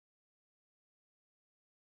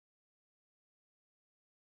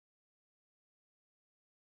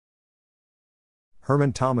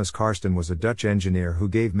Herman Thomas Karsten was a Dutch engineer who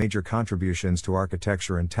gave major contributions to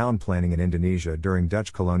architecture and town planning in Indonesia during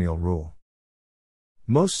Dutch colonial rule.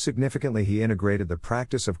 Most significantly, he integrated the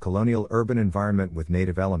practice of colonial urban environment with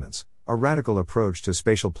native elements, a radical approach to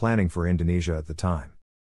spatial planning for Indonesia at the time.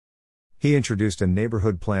 He introduced a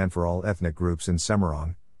neighborhood plan for all ethnic groups in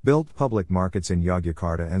Semarang, built public markets in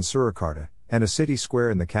Yogyakarta and Surakarta, and a city square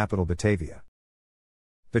in the capital Batavia.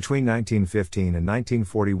 Between 1915 and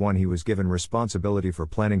 1941 he was given responsibility for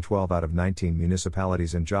planning 12 out of 19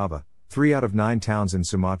 municipalities in Java, 3 out of 9 towns in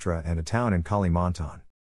Sumatra and a town in Kalimantan.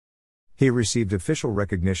 He received official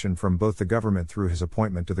recognition from both the government through his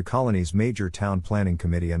appointment to the colony's major town planning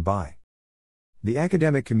committee and by the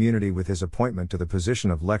academic community with his appointment to the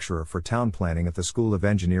position of lecturer for town planning at the School of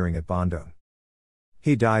Engineering at Bandung.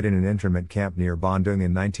 He died in an internment camp near Bandung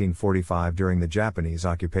in 1945 during the Japanese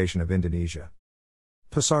occupation of Indonesia.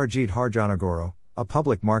 Pasar Jit Harjonegoro, a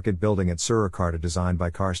public market building at Surakarta designed by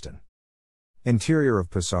Karsten. Interior of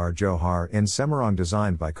Pasar Johar in Semarang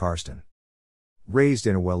designed by Karsten. Raised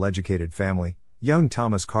in a well-educated family, young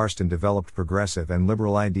Thomas Karsten developed progressive and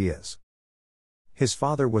liberal ideas. His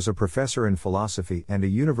father was a professor in philosophy and a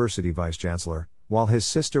university vice-chancellor, while his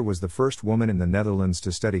sister was the first woman in the Netherlands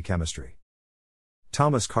to study chemistry.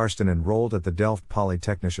 Thomas Karsten enrolled at the Delft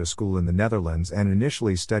Polytechnische School in the Netherlands and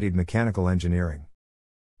initially studied mechanical engineering.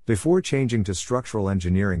 Before changing to structural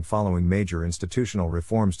engineering following major institutional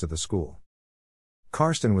reforms to the school.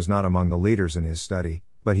 Karsten was not among the leaders in his study,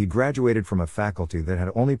 but he graduated from a faculty that had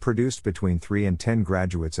only produced between 3 and 10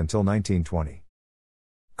 graduates until 1920.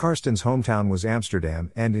 Karsten's hometown was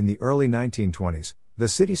Amsterdam, and in the early 1920s, the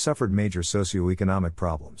city suffered major socio-economic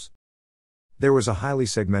problems. There was a highly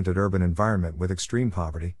segmented urban environment with extreme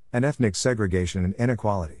poverty, and ethnic segregation and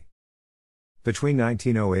inequality. Between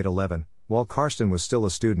 1908-11, while Karsten was still a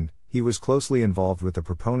student, he was closely involved with the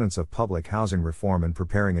proponents of public housing reform and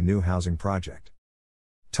preparing a new housing project.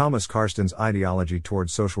 Thomas Karsten's ideology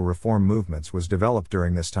towards social reform movements was developed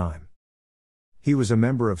during this time. He was a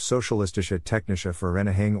member of Socialistische Technische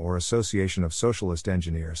Vereniging or Association of Socialist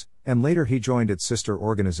Engineers, and later he joined its sister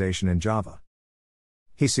organization in Java.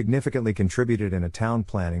 He significantly contributed in a town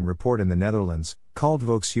planning report in the Netherlands, called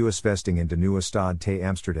Volkshuisvesting in de Nieuwe Stad te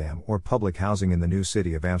Amsterdam or Public Housing in the New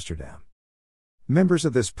City of Amsterdam. Members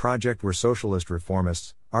of this project were socialist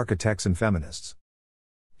reformists, architects and feminists.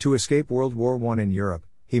 To escape World War I in Europe,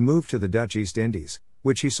 he moved to the Dutch East Indies,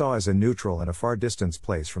 which he saw as a neutral and a far-distance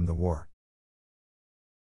place from the war.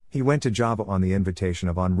 He went to Java on the invitation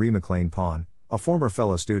of Henri Maclean Pon, a former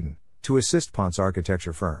fellow student, to assist Pon's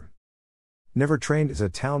architecture firm. Never trained as a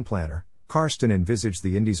town planner, Karsten envisaged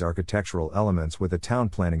the Indies' architectural elements with a town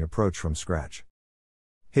planning approach from scratch.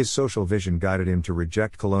 His social vision guided him to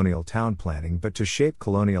reject colonial town planning but to shape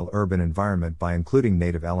colonial urban environment by including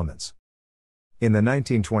native elements. In the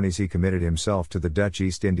 1920s he committed himself to the Dutch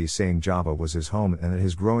East Indies, saying Java was his home and that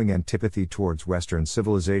his growing antipathy towards Western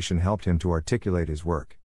civilization helped him to articulate his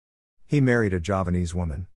work. He married a Javanese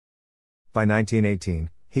woman. By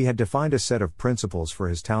 1918, he had defined a set of principles for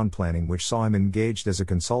his town planning which saw him engaged as a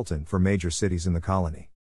consultant for major cities in the colony.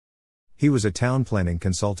 He was a town planning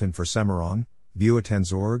consultant for Semarang,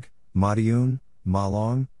 Buitenzorg, Madiun,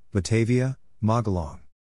 Malang, Batavia, Magelang,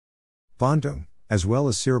 Bandung, as well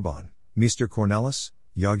as Cirebon, Meester Cornelis,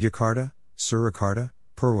 Yogyakarta, Surakarta,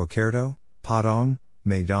 Purwokerto, Padang,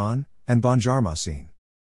 Medan, and Banjarmasin.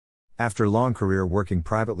 After long career working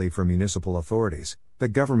privately for municipal authorities, the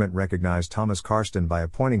government recognized Thomas Karsten by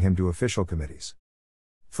appointing him to official committees.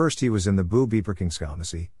 First he was in the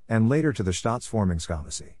Boebeperkingscommissie, and later to the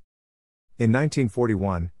Staatsvormingscommissie. In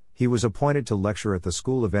 1941, he was appointed to lecture at the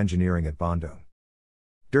School of Engineering at Bandung.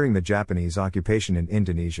 During the Japanese occupation in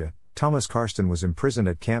Indonesia, Thomas Karsten was imprisoned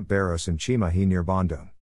at Camp Barros in Cimahi near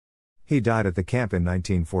Bandung. He died at the camp in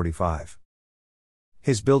 1945.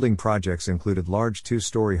 His building projects included large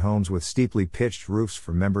 2-story homes with steeply pitched roofs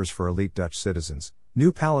for members for elite Dutch citizens,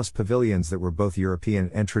 new palace pavilions that were both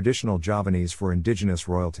European and traditional Javanese for indigenous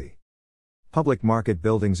royalty, public market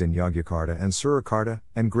buildings in Yogyakarta and Surakarta,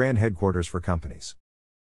 and grand headquarters for companies.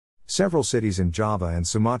 Several cities in Java and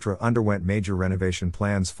Sumatra underwent major renovation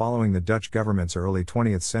plans following the Dutch government's early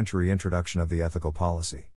 20th century introduction of the ethical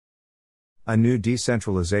policy. A new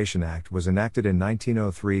Decentralization Act was enacted in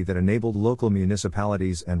 1903 that enabled local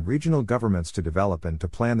municipalities and regional governments to develop and to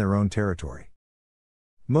plan their own territory.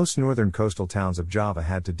 Most northern coastal towns of Java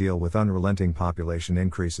had to deal with unrelenting population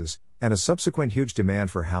increases, and a subsequent huge demand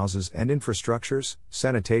for houses and infrastructures,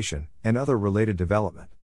 sanitation, and other related development.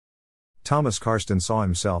 Thomas Karsten saw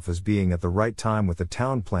himself as being at the right time with the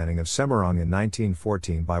town planning of Semarang in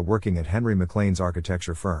 1914 by working at Henry Maclean's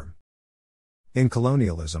architecture firm. In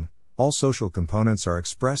colonialism, All social components are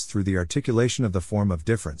expressed through the articulation of the form of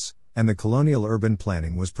difference, and the colonial urban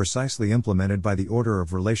planning was precisely implemented by the order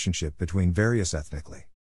of relationship between various ethnically,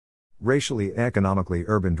 racially and economically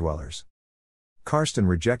urban dwellers. Karsten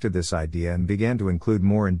rejected this idea and began to include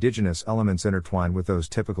more indigenous elements intertwined with those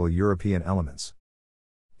typical European elements.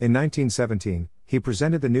 In 1917, he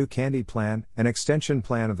presented the new Kandy Plan, an extension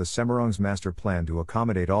plan of the Semarang's master plan to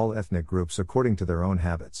accommodate all ethnic groups according to their own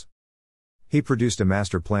habits. He produced a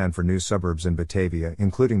master plan for new suburbs in Batavia,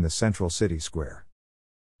 including the central city square.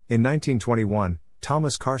 In 1921,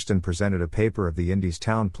 Thomas Karsten presented a paper of the Indies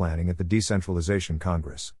town planning at the Decentralization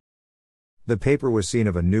Congress. The paper was seen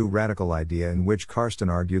of a new radical idea in which Karsten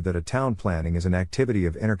argued that a town planning is an activity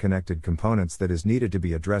of interconnected components that is needed to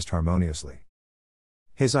be addressed harmoniously.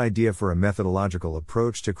 His idea for a methodological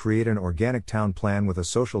approach to create an organic town plan with a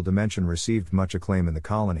social dimension received much acclaim in the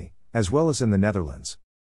colony, as well as in the Netherlands.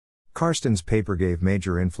 Karsten's paper gave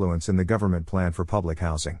major influence in the government plan for public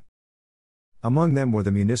housing. Among them were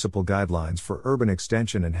the municipal guidelines for urban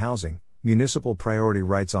extension and housing, municipal priority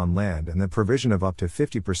rights on land, and the provision of up to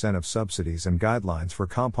 50% of subsidies and guidelines for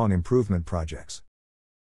compound improvement projects.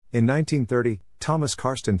 In 1930, Thomas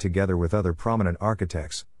Karsten, together with other prominent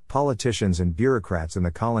architects, politicians and bureaucrats in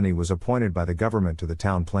the colony, was appointed by the government to the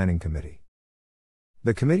Town Planning Committee.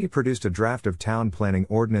 The committee produced a draft of Town Planning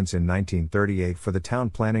Ordinance in 1938 for the town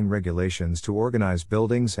planning regulations to organize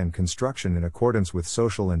buildings and construction in accordance with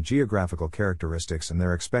social and geographical characteristics and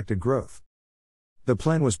their expected growth. The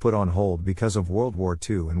plan was put on hold because of World War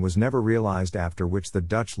II and was never realized, after which the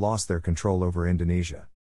Dutch lost their control over Indonesia.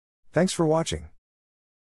 Thanks for watching.